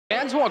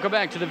fans, welcome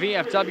back to the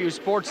VFW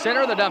Sports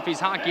Center, the Duffy's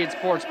Hockey and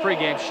Sports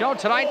pregame show.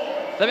 Tonight,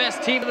 the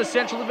best team in the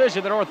Central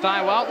Division, the North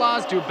Iowa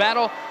Outlaws, do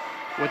battle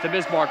with the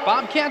Bismarck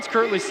Bobcats,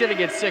 currently sitting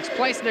in 6th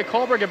place. Nick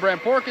Hulberg and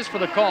Brent Porkus for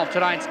the call of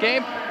tonight's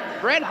game.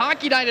 Brent,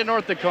 hockey night in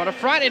North Dakota.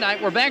 Friday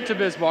night, we're back to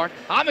Bismarck.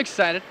 I'm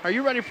excited. Are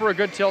you ready for a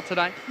good tilt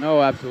tonight?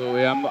 No,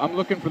 absolutely. I'm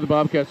looking for the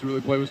Bobcats to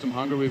really play with some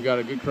hunger. We've got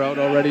a good crowd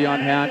already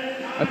on hand.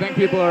 I think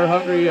people are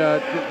hungry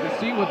to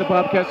see what the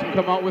Bobcats can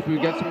come out with.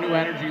 We've got some new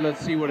energy.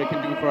 Let's see what it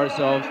can do for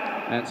ourselves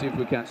and see if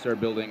we can't start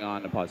building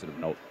on a positive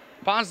note.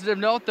 Positive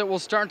note that we'll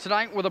start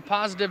tonight with a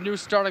positive new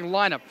starting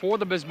lineup for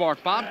the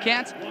Bismarck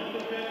Bobcats.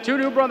 Two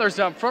new brothers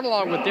up front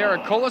along with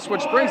Derek Colas,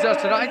 which brings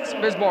us tonight's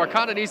Bismarck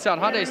Honda Nissan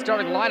Hyundai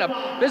starting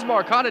lineup.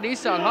 Bismarck Honda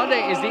Nissan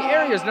Hyundai is the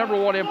area's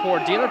 #1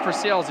 import dealer for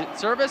sales and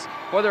service.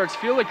 Whether it's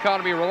fuel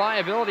economy,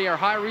 reliability, or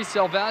high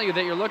resale value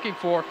that you're looking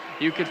for,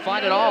 you can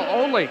find it all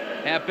only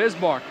at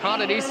Bismarck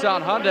Honda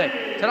Nissan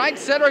Hyundai. Tonight,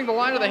 centering the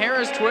line of the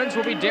Harris twins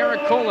will be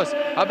Derek Colas,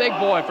 a big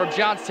boy from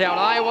Johnstown,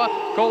 Iowa.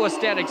 Colas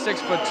standing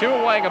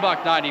 6'2", weighing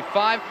about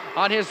 95.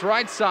 On his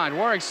right side,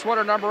 wearing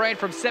sweater number 8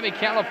 from Semi,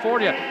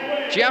 California,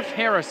 Jeff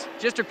Harris,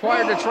 just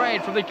acquired to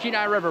trade from the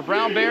Kenai River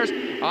Brown Bears.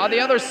 On the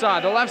other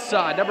side, the left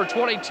side, number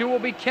 22 will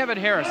be Kevin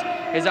Harris,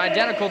 his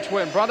identical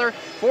twin brother.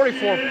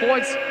 44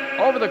 points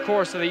over the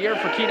course of the year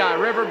for Kenai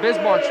River.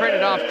 Bismarck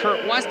traded off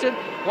Kurt Weston.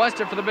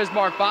 Weston for the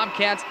Bismarck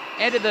Bobcats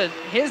ended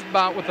his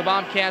bout with the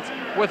Bobcats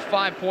with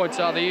 5 points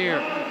on the year.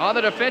 On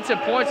the defensive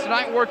points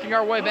tonight, working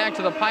our way back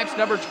to the pipes,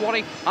 number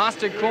 20,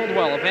 Austin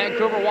Coldwell, a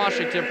Vancouver,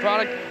 Washington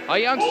product. A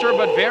youngster,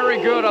 but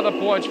very good on the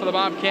points for the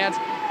Bobcats.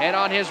 And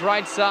on his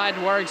right side,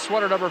 wearing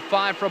sweater number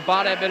 5 from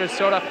Baudette,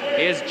 Minnesota,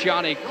 is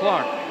Johnny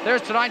Clark.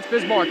 There's tonight's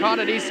Bismarck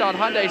Honda Nissan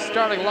Hyundai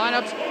starting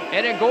lineups.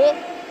 And in goal,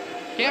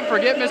 can't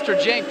forget Mr.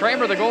 Jake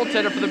Kramer, the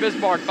goaltender for the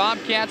Bismarck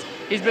Bobcats.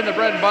 He's been the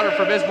bread and butter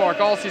for Bismarck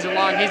all season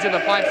long. He's in the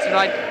pipes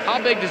tonight. How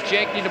big does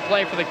Jake need to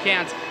play for the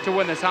Cats to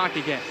win this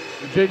hockey game?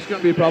 Jake's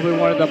going to be probably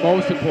one of the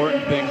most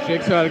important things.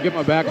 Jake's got to give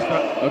him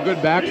a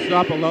good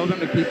backstop, allow them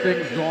to keep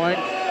things going,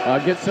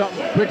 get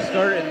something quick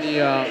start in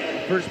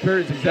the first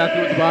period is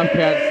exactly what the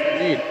Bobcats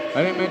need.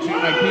 I didn't mention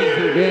my keys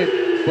to the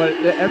game, but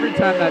every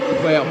time that you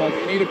play at home,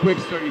 you need a quick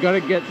start. You got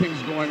to get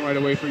things going right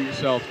away for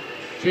yourself.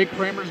 Jake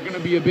Kramer's going to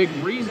be a big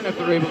reason if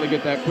they're able to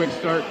get that quick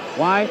start.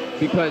 Why?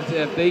 Because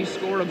if they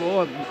score a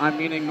goal, I'm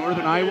meaning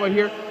Northern Iowa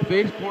here, if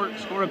they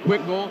score a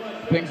quick goal,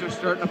 things are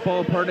starting to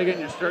fall apart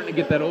again. You're starting to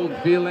get that old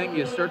feeling.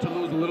 You start to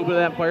lose a little bit of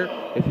that fire.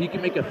 If he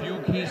can make a few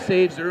key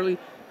saves early,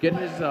 get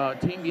his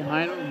team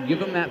behind him, give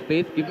him that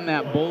faith, give him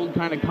that bold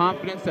kind of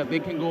confidence that they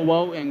can go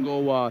out and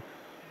go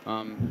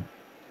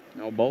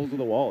balls to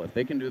the wall. If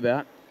they can do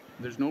that,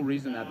 there's no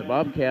reason that the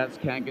Bobcats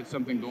can't get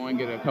something going,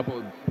 get a couple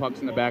of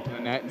pucks in the back of the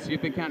net, and see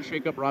if they can't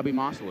shake up Robbie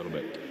Moss a little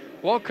bit.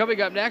 Well, coming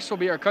up next will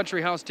be our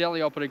Country House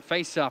Daily opening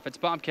face-off. It's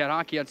Bobcat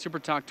Hockey on Super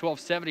Talk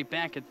 1270,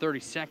 back in 30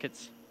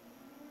 seconds.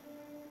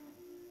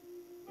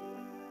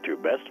 To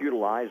best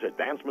utilize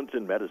advancements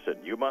in medicine,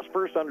 you must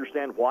first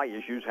understand why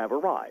issues have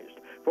arisen.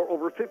 For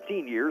over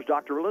 15 years,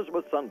 Dr.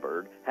 Elizabeth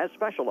Sundberg has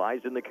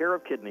specialized in the care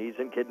of kidneys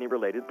and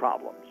kidney-related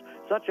problems,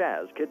 such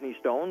as kidney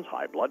stones,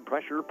 high blood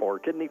pressure, poor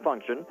kidney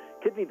function,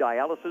 kidney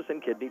dialysis,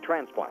 and kidney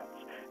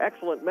transplants.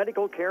 Excellent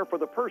medical care for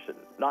the person,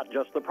 not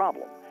just the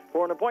problem.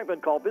 For an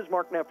appointment, call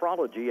Bismarck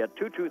Nephrology at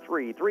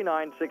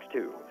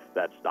 223-3962.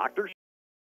 That's Dr.